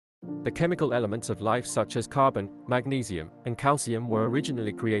The chemical elements of life such as carbon, magnesium, and calcium were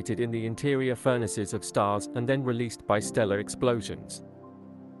originally created in the interior furnaces of stars and then released by stellar explosions.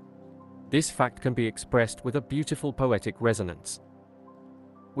 This fact can be expressed with a beautiful poetic resonance.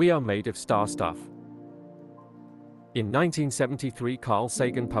 We are made of star stuff. In 1973, Carl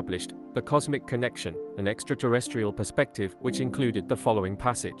Sagan published The Cosmic Connection, an extraterrestrial perspective, which included the following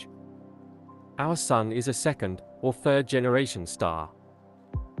passage. Our sun is a second or third generation star.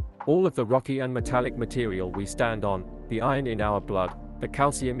 All of the rocky and metallic material we stand on, the iron in our blood, the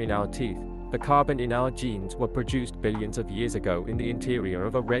calcium in our teeth, the carbon in our genes were produced billions of years ago in the interior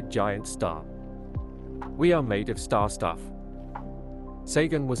of a red giant star. We are made of star stuff.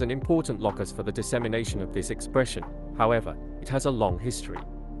 Sagan was an important locus for the dissemination of this expression, however, it has a long history.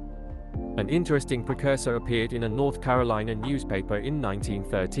 An interesting precursor appeared in a North Carolina newspaper in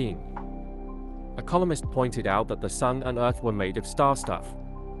 1913. A columnist pointed out that the sun and earth were made of star stuff.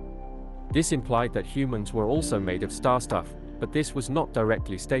 This implied that humans were also made of star stuff, but this was not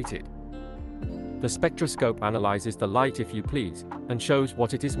directly stated. The spectroscope analyzes the light, if you please, and shows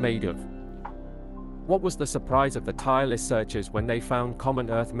what it is made of. What was the surprise of the tireless searchers when they found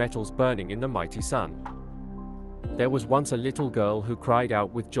common earth metals burning in the mighty sun? There was once a little girl who cried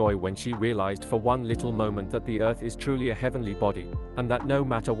out with joy when she realized for one little moment that the earth is truly a heavenly body, and that no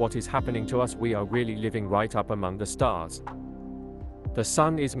matter what is happening to us, we are really living right up among the stars. The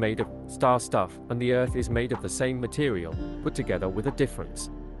sun is made of star stuff, and the earth is made of the same material, put together with a difference.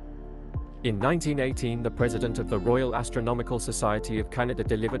 In 1918, the president of the Royal Astronomical Society of Canada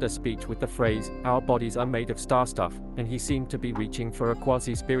delivered a speech with the phrase, "Our bodies are made of star stuff," and he seemed to be reaching for a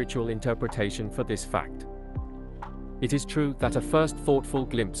quasi-spiritual interpretation for this fact. It is true that a first thoughtful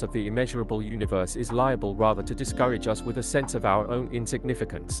glimpse of the immeasurable universe is liable rather to discourage us with a sense of our own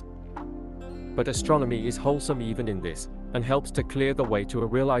insignificance. But astronomy is wholesome even in this, and helps to clear the way to a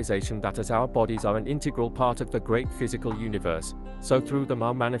realization that as our bodies are an integral part of the great physical universe, so through them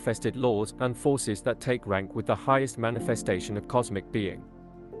are manifested laws and forces that take rank with the highest manifestation of cosmic being.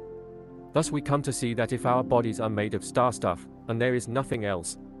 Thus we come to see that if our bodies are made of star stuff, and there is nothing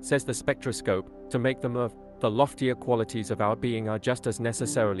else, says the spectroscope, to make them of, the loftier qualities of our being are just as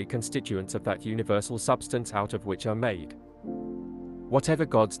necessarily constituents of that universal substance out of which are made. Whatever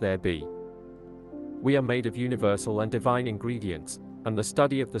gods there be, we are made of universal and divine ingredients, and the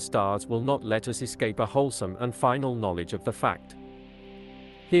study of the stars will not let us escape a wholesome and final knowledge of the fact.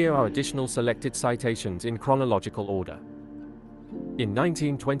 Here are additional selected citations in chronological order. In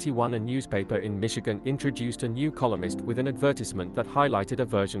 1921, a newspaper in Michigan introduced a new columnist with an advertisement that highlighted a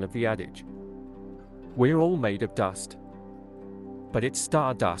version of the adage. We're all made of dust. But it's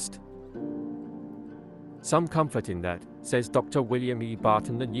star dust. Some comfort in that, says Dr. William E.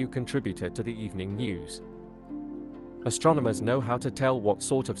 Barton, the new contributor to the Evening News. Astronomers know how to tell what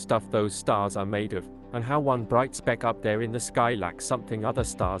sort of stuff those stars are made of, and how one bright speck up there in the sky lacks something other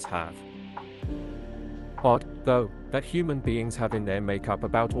stars have. Odd, though, that human beings have in their makeup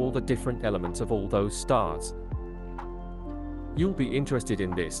about all the different elements of all those stars. You'll be interested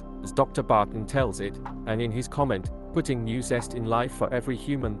in this, as Dr. Barton tells it, and in his comment, putting new zest in life for every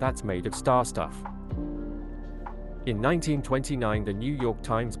human that's made of star stuff. In 1929, the New York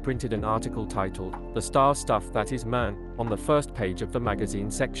Times printed an article titled, "The Star Stuff That Is Man," on the first page of the magazine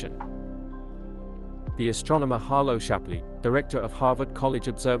section. The astronomer Harlow Shapley, director of Harvard College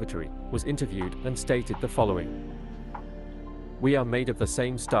Observatory, was interviewed and stated the following. We are made of the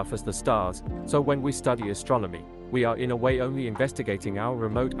same stuff as the stars, so when we study astronomy, we are in a way only investigating our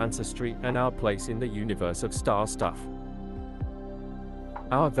remote ancestry and our place in the universe of star stuff.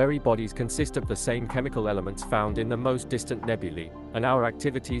 Our very bodies consist of the same chemical elements found in the most distant nebulae, and our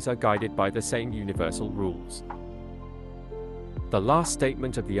activities are guided by the same universal rules. The last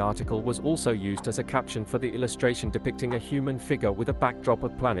statement of the article was also used as a caption for the illustration depicting a human figure with a backdrop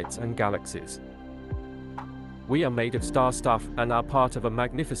of planets and galaxies. We are made of star stuff and are part of a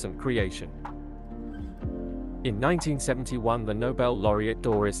magnificent creation. In 1971, the Nobel laureate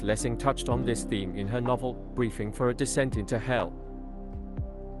Doris Lessing touched on this theme in her novel, Briefing for a Descent into Hell.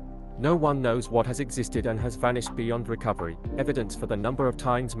 No one knows what has existed and has vanished beyond recovery, evidence for the number of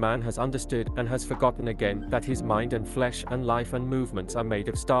times man has understood and has forgotten again that his mind and flesh and life and movements are made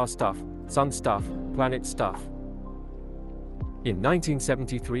of star stuff, sun stuff, planet stuff. In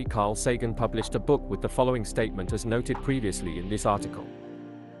 1973, Carl Sagan published a book with the following statement as noted previously in this article.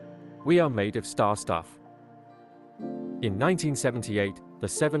 We are made of star stuff. In 1978, The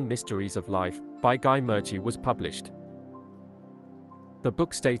 7 Mysteries of Life, by Guy Murchie was published. The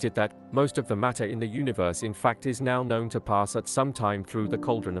book stated that most of the matter in the universe in fact is now known to pass at some time through the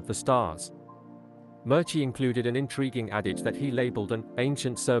cauldron of the stars. Murchie included an intriguing adage that he labeled an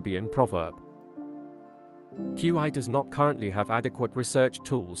ancient Serbian proverb. QI does not currently have adequate research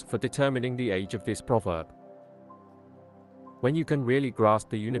tools for determining the age of this proverb. When you can really grasp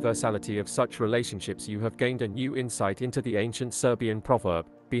the universality of such relationships, you have gained a new insight into the ancient Serbian proverb,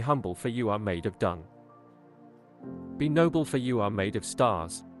 "Be humble, for you are made of dung. Be noble, for you are made of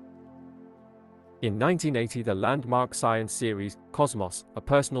stars." In 1980, the landmark science series, Cosmos, A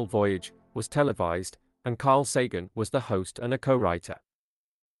Personal Voyage, was televised, and Carl Sagan was the host and a co-writer.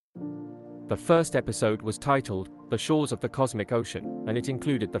 The first episode was titled, "The Shores of the Cosmic Ocean," and it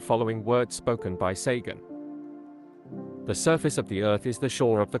included the following words spoken by Sagan. "The surface of the Earth is the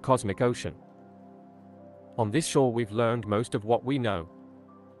shore of the cosmic ocean. On this shore we've learned most of what we know.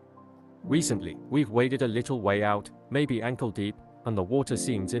 Recently, we've waded a little way out, maybe ankle deep, and the water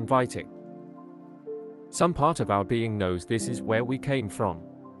seems inviting. Some part of our being knows this is where we came from.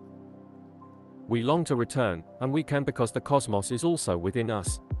 We long to return, and we can because the cosmos is also within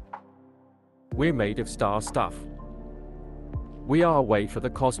us. We're made of star stuff. We are a way for the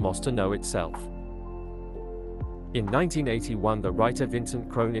cosmos to know itself." In 1981, the writer Vincent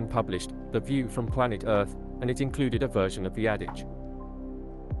Cronin published The View from Planet Earth, and it included a version of the adage.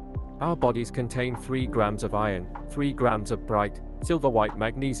 Our bodies contain 3 grams of iron, 3 grams of bright, silver-white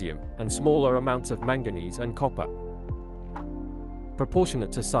magnesium, and smaller amounts of manganese and copper.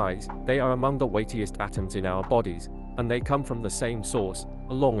 Proportionate to size, they are among the weightiest atoms in our bodies, and they come from the same source,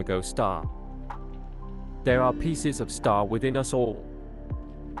 a long-ago star. There are pieces of star within us all.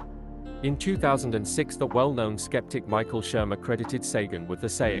 In 2006, the well-known skeptic Michael Shermer credited Sagan with the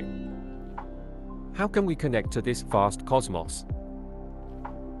saying, "How can we connect to this vast cosmos?"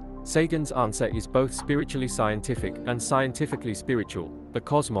 Sagan's answer is both spiritually scientific and scientifically spiritual. The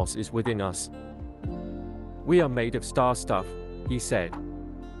cosmos is within us. We are made of star stuff, he said.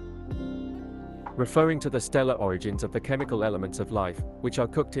 Referring to the stellar origins of the chemical elements of life, which are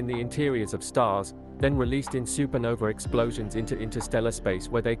cooked in the interiors of stars, then released in supernova explosions into interstellar space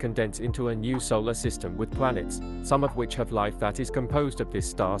where they condense into a new solar system with planets, some of which have life that is composed of this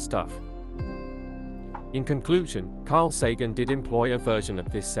star stuff. In conclusion, Carl Sagan did employ a version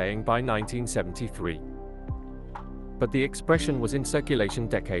of this saying by 1973. But the expression was in circulation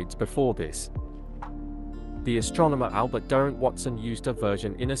decades before this. The astronomer Albert Durant Watson used a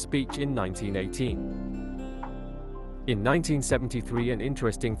version in a speech in 1918. In 1973, an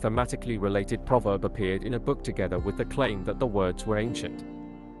interesting thematically related proverb appeared in a book together with the claim that the words were ancient.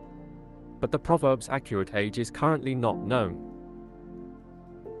 But the proverb's accurate age is currently not known.